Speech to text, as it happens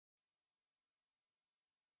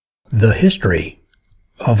The history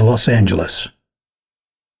of Los Angeles.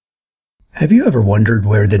 Have you ever wondered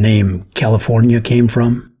where the name California came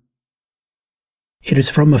from? It is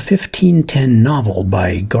from a 1510 novel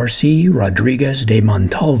by Garcia Rodriguez de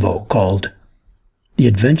Montalvo called The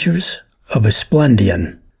Adventures of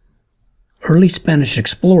Esplandian. Early Spanish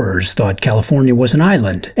explorers thought California was an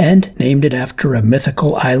island and named it after a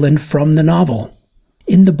mythical island from the novel.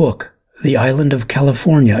 In the book, the island of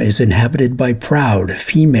California is inhabited by proud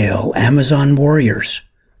female Amazon warriors.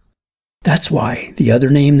 That's why the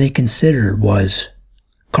other name they considered was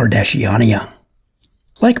Kardashiania.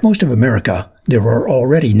 Like most of America, there were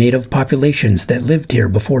already native populations that lived here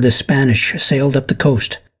before the Spanish sailed up the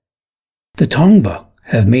coast. The Tongva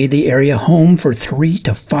have made the area home for 3,000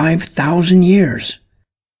 to 5,000 years,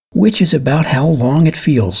 which is about how long it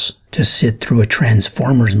feels to sit through a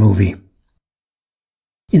Transformers movie.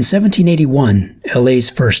 In 1781, LA's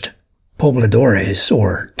first pobladores,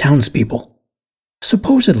 or townspeople,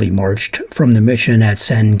 supposedly marched from the mission at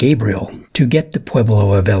San Gabriel to get the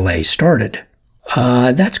Pueblo of LA started.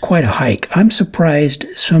 That's quite a hike. I'm surprised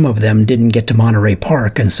some of them didn't get to Monterey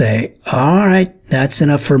Park and say, "All right, that's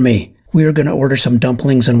enough for me. We're going to order some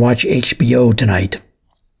dumplings and watch HBO tonight."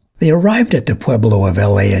 They arrived at the Pueblo of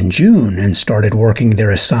LA in June and started working their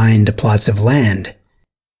assigned plots of land.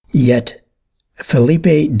 Yet,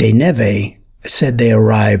 Felipe de Neve said they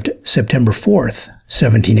arrived September 4th,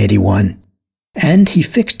 1781, and he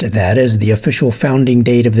fixed that as the official founding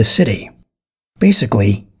date of the city.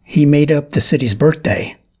 Basically, he made up the city's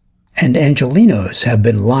birthday, and Angelenos have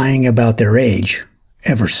been lying about their age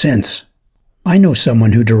ever since. I know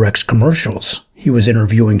someone who directs commercials. He was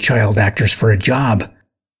interviewing child actors for a job.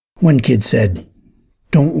 One kid said,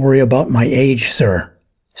 "Don't worry about my age, sir.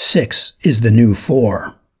 6 is the new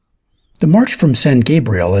 4. The march from San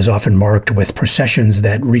Gabriel is often marked with processions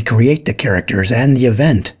that recreate the characters and the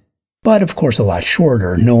event, but of course a lot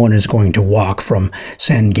shorter. No one is going to walk from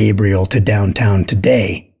San Gabriel to downtown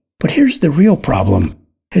today. But here's the real problem.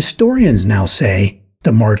 Historians now say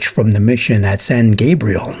the march from the mission at San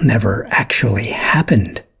Gabriel never actually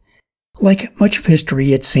happened. Like much of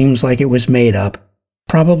history, it seems like it was made up,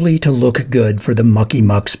 probably to look good for the mucky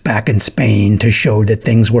mucks back in Spain to show that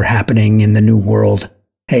things were happening in the New World.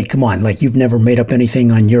 Hey, come on, like you've never made up anything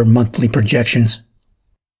on your monthly projections?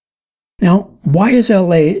 Now, why is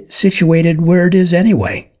LA situated where it is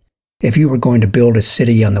anyway? If you were going to build a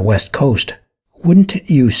city on the West Coast, wouldn't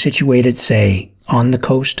you situate it, say, on the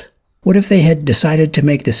coast? What if they had decided to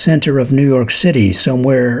make the center of New York City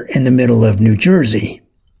somewhere in the middle of New Jersey?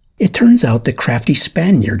 It turns out the crafty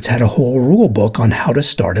Spaniards had a whole rule book on how to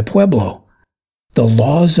start a pueblo. The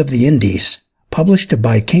Laws of the Indies, published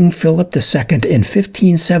by King Philip II in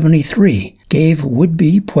 1573, gave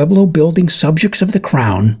would-be pueblo-building subjects of the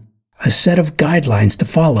crown a set of guidelines to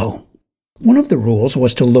follow. One of the rules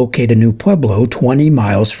was to locate a new pueblo 20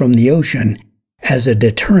 miles from the ocean as a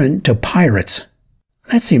deterrent to pirates.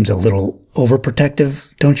 That seems a little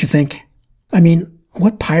overprotective, don't you think? I mean,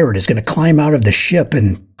 what pirate is going to climb out of the ship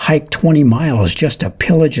and hike 20 miles just to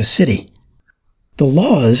pillage a city? The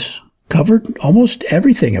laws covered almost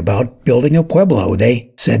everything about building a pueblo.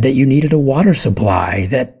 They said that you needed a water supply,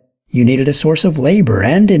 that you needed a source of labor,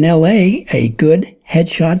 and in LA, a good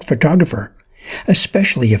headshot photographer,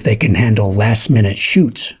 especially if they can handle last-minute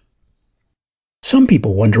shoots. Some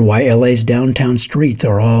people wonder why LA's downtown streets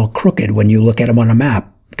are all crooked when you look at them on a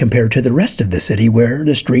map, compared to the rest of the city where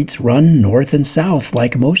the streets run north and south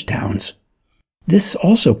like most towns. This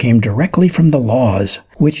also came directly from the laws,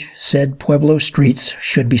 which said Pueblo streets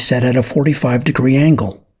should be set at a 45-degree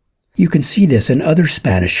angle. You can see this in other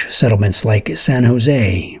Spanish settlements like San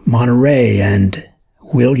Jose, Monterey, and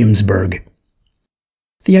Williamsburg.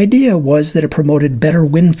 The idea was that it promoted better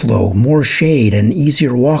wind flow, more shade, and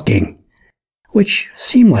easier walking, which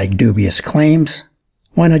seem like dubious claims.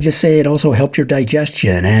 Why not just say it also helped your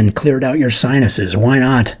digestion and cleared out your sinuses? Why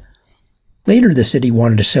not? Later, the city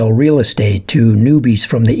wanted to sell real estate to newbies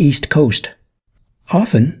from the East Coast.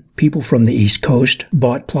 Often, people from the East Coast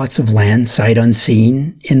bought plots of land sight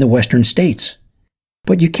unseen in the western states.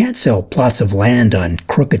 But you can't sell plots of land on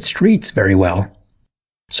crooked streets very well.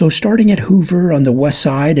 So starting at Hoover on the west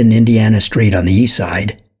side and Indiana Street on the east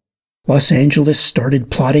side, Los Angeles started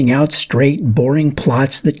plotting out straight, boring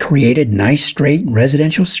plots that created nice, straight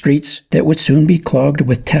residential streets that would soon be clogged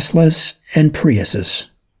with Teslas and Priuses.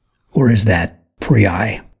 Or is that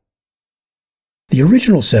Prii? The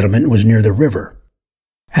original settlement was near the river.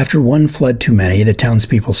 After one flood too many, the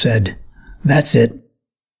townspeople said, "That's it.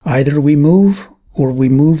 Either we move or we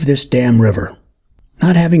move this damn river."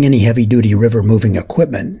 Not having any heavy-duty river-moving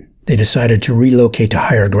equipment, they decided to relocate to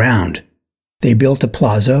higher ground. They built a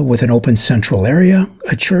plaza with an open central area,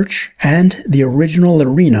 a church, and the original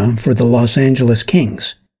arena for the Los Angeles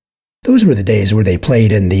Kings. Those were the days where they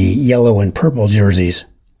played in the yellow and purple jerseys.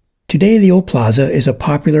 Today, the old plaza is a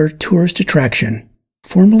popular tourist attraction,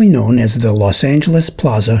 formerly known as the Los Angeles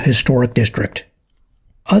Plaza Historic District.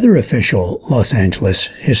 Other official Los Angeles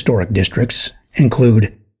historic districts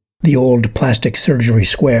include the old Plastic Surgery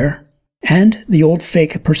Square and the old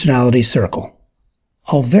Fake Personality Circle.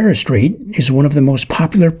 Olvera Street is one of the most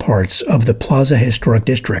popular parts of the Plaza Historic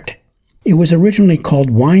District. It was originally called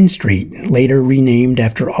Wine Street, later renamed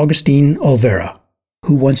after Augustine Olvera,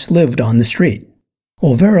 who once lived on the street.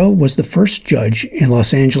 Olvera was the first judge in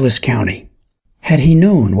Los Angeles County. Had he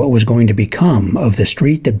known what was going to become of the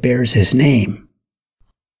street that bears his name,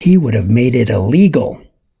 he would have made it illegal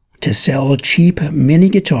to sell cheap mini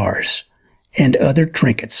guitars and other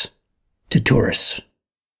trinkets to tourists.